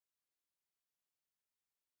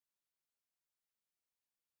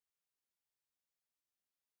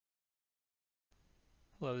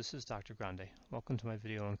Hello, this is Dr. Grande. Welcome to my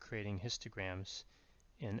video on creating histograms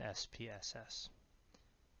in SPSS.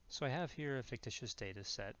 So I have here a fictitious data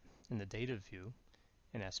set in the data view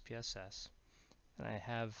in SPSS, and I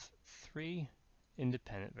have 3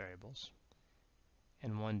 independent variables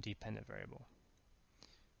and 1 dependent variable.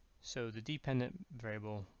 So the dependent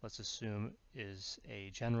variable, let's assume, is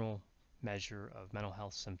a general measure of mental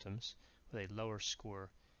health symptoms with a lower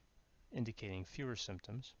score indicating fewer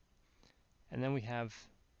symptoms. And then we have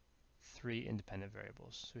 3 independent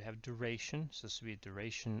variables. So we have duration, so this would be a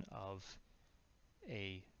duration of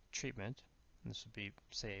a treatment. And this would be,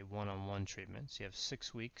 say, a one-on-one treatment. So you have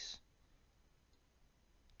 6 weeks,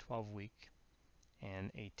 12 week,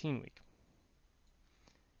 and 18 week.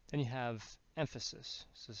 Then you have emphasis.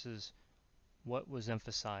 So this is what was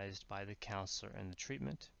emphasized by the counselor in the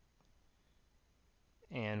treatment.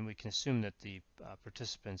 And we can assume that the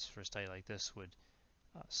participants for a study like this would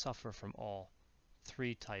suffer from all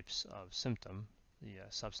 3 types of symptom, the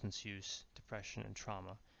substance use, depression, and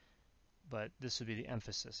trauma. But this would be the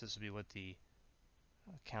emphasis. This would be what the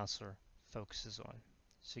counselor focuses on.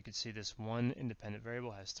 So you can see this one independent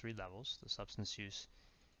variable has 3 levels, the substance use,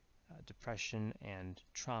 depression, and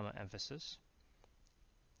trauma emphasis.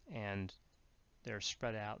 And they're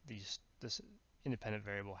spread out. This independent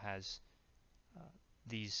variable has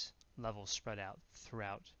these levels spread out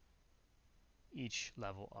throughout each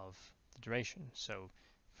level of the duration. So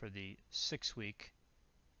for the 6-week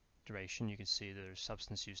duration, you can see there's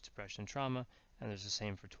substance use, depression, and trauma, and there's the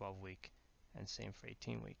same for 12-week and same for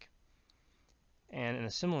 18-week. And in a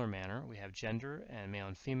similar manner, we have gender and male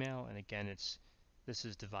and female, and again, this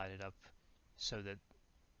is divided up so that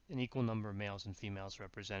an equal number of males and females are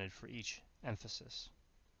represented for each emphasis.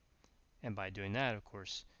 And by doing that, of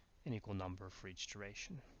course, an equal number for each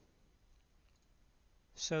duration.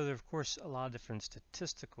 So there are, of course, a lot of different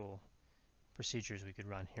statistical procedures we could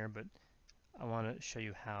run here, but I want to show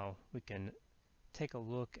you how we can take a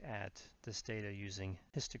look at this data using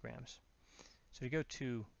histograms. So if you go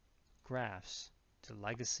to Graphs, to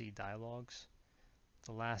Legacy Dialogs,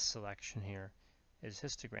 the last selection here is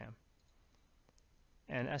histogram.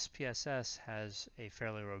 And SPSS has a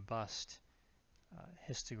fairly robust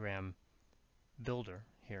histogram builder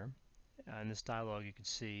here. In this dialog, you can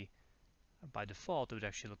see by default it would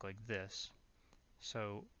actually look like this.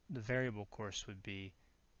 So the variable, of course, would be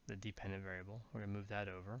the dependent variable. We're going to move that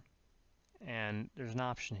over. And there's an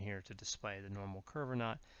option here to display the normal curve or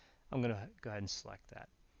not. I'm going to go ahead and select that.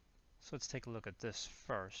 So let's take a look at this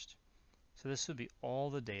first. So this would be all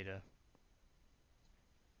the data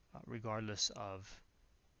regardless of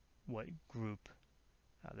what group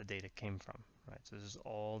the data came from. Right? So this is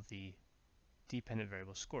all the dependent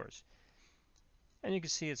variable scores. And you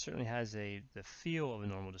can see it certainly has the feel of a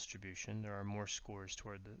normal distribution. There are more scores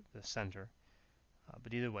toward the center.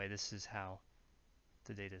 But either way, this is how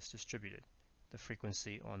the data is distributed. The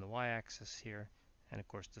frequency on the y-axis here, and of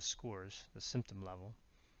course the scores, the symptom level,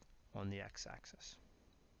 on the x-axis.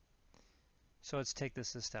 So let's take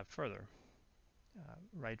this a step further.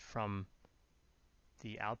 Right from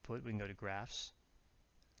the output, we can go to Graphs,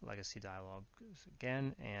 Legacy Dialogs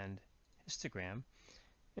again, and Histogram.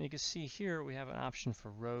 And you can see here we have an option for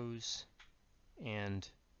rows and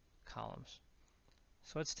columns.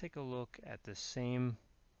 So let's take a look at the same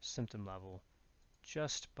symptom level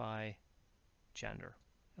just by gender.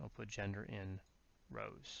 I'll put gender in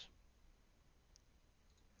rows.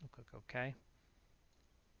 I'll click OK.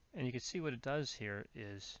 And you can see what it does here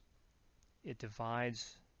is it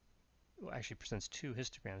divides, well, actually presents 2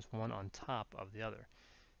 histograms, one on top of the other.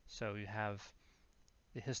 So you have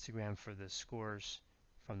the histogram for the scores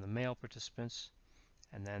from the male participants,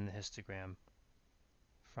 and then the histogram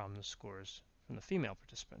from the scores from the female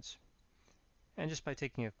participants. And just by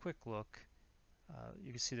taking a quick look,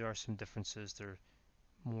 you can see there are some differences. There are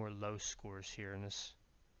more low scores here in this,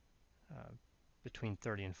 between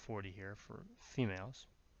 30 and 40 here for females.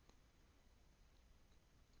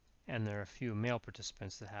 And there are a few male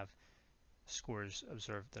participants that have scores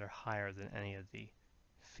observed that are higher than any of the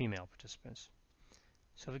female participants.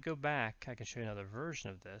 So if we go back, I can show you another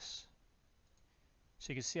version of this.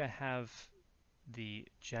 So you can see I have the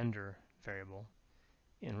gender variable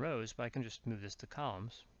in rows, but I can just move this to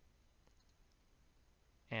columns.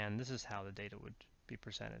 And this is how the data would be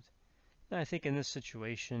presented. And I think in this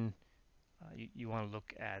situation, you want to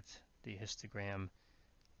look at the histogram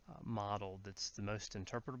model that's the most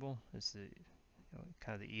interpretable. It's the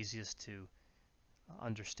kind of the easiest to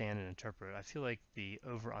understand and interpret. I feel like the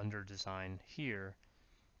over-under design here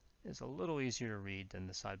is a little easier to read than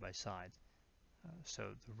the side-by-side.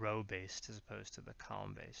 So the row-based as opposed to the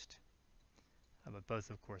column-based. But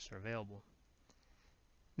both, of course, are available.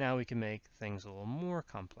 Now we can make things a little more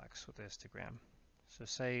complex with the histogram. So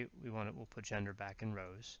say we'll put gender back in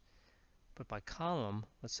rows, but by column,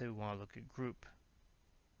 let's say we want to look at group.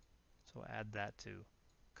 So we'll add that to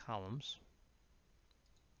columns.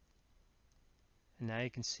 And now you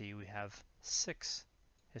can see we have 6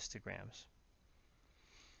 histograms.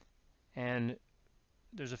 And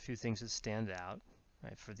there's a few things that stand out,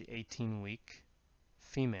 right? For the 18-week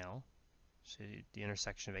female, so the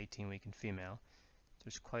intersection of 18-week and female,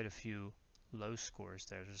 there's quite a few low scores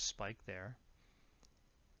there. There's a spike there.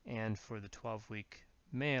 And for the 12-week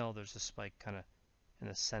male, there's a spike kind of in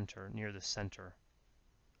the center, near the center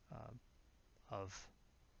of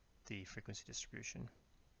the frequency distribution.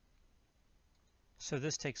 So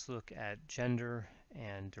this takes a look at gender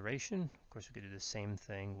and duration. Of course, we could do the same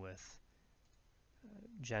thing with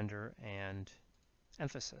gender and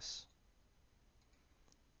emphasis.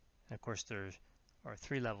 And of course, there are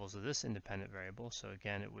 3 levels of this independent variable. So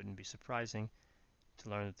again, it wouldn't be surprising to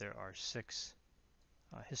learn that there are 6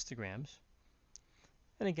 histograms.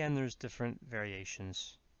 And again, there's different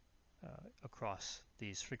variations across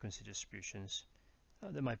these frequency distributions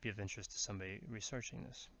that might be of interest to somebody researching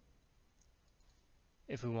this.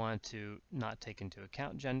 If we want to not take into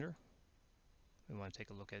account gender, we want to take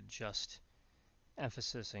a look at just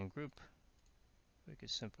emphasis and group, we could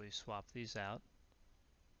simply swap these out.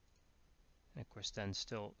 And of course then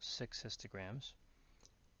still 6 histograms.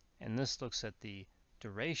 And this looks at the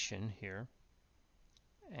duration here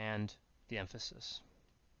and the emphasis.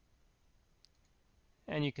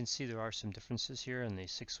 And you can see there are some differences here. In the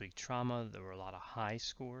 6-week trauma, there were a lot of high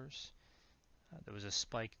scores. There was a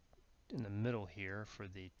spike in the middle here for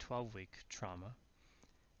the 12-week trauma.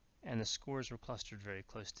 And the scores were clustered very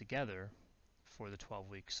close together for the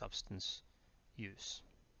 12-week substance use.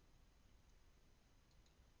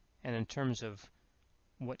 And in terms of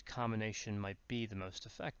what combination might be the most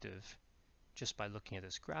effective, just by looking at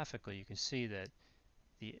this graphically, you can see that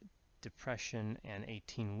the depression and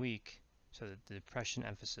 18-week, so that the depression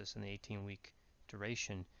emphasis and the 18-week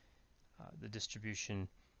duration, the distribution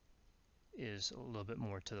is a little bit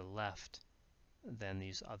more to the left than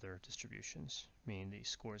these other distributions, meaning the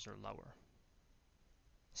scores are lower.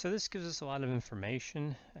 So this gives us a lot of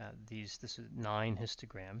information. This is 9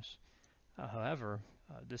 histograms. However,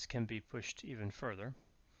 this can be pushed even further.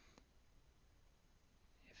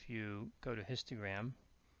 If you go to histogram,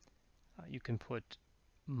 you can put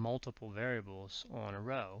multiple variables on a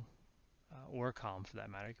row, or a column for that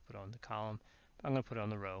matter. You can put it on the column, but I'm going to put it on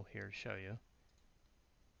the row here to show you.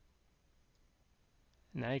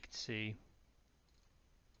 Now you can see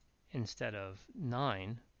instead of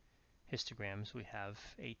 9 histograms, we have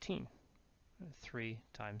 18, 3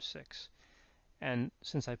 times 6. And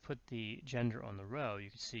since I put the gender on the row, you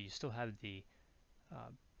can see you still have the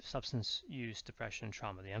substance use, depression, and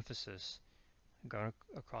trauma, the emphasis going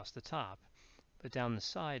across the top. But down the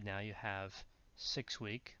side now you have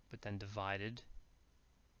 6-week, but then divided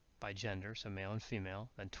by gender, so male and female,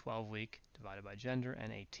 then 12-week divided by gender,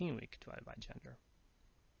 and 18-week divided by gender.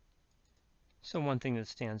 So one thing that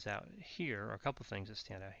stands out here, or a couple things that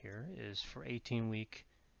stand out here, is for 18-week,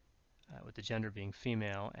 with the gender being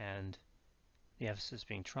female and the emphasis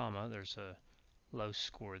being trauma, there's a low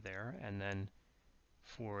score there. And then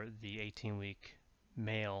for the 18-week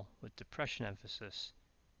male with depression emphasis,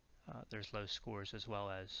 there's low scores as well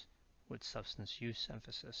as with substance use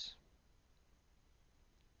emphasis.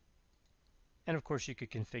 And of course you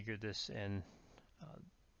could configure this in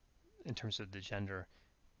terms of the gender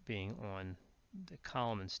being on the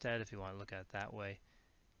column instead, if you want to look at it that way.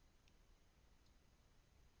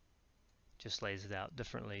 Just lays it out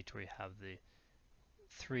differently to where you have the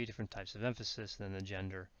 3 different types of emphasis and then the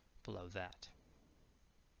gender below that.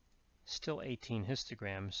 Still 18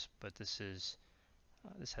 histograms, but this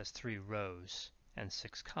has 3 rows and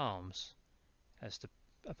 6 columns, as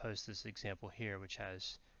opposed to this example here, which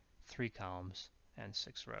has 3 columns and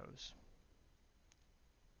 6 rows.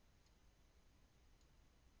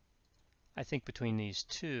 I think between these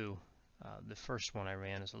two, the first one I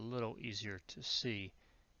ran is a little easier to see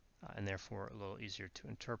and therefore a little easier to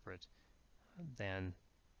interpret than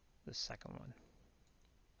the second one.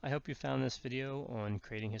 I hope you found this video on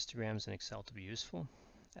creating histograms in Excel to be useful.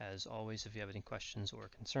 As always, if you have any questions or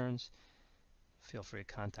concerns, feel free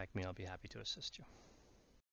to contact me. I'll be happy to assist you.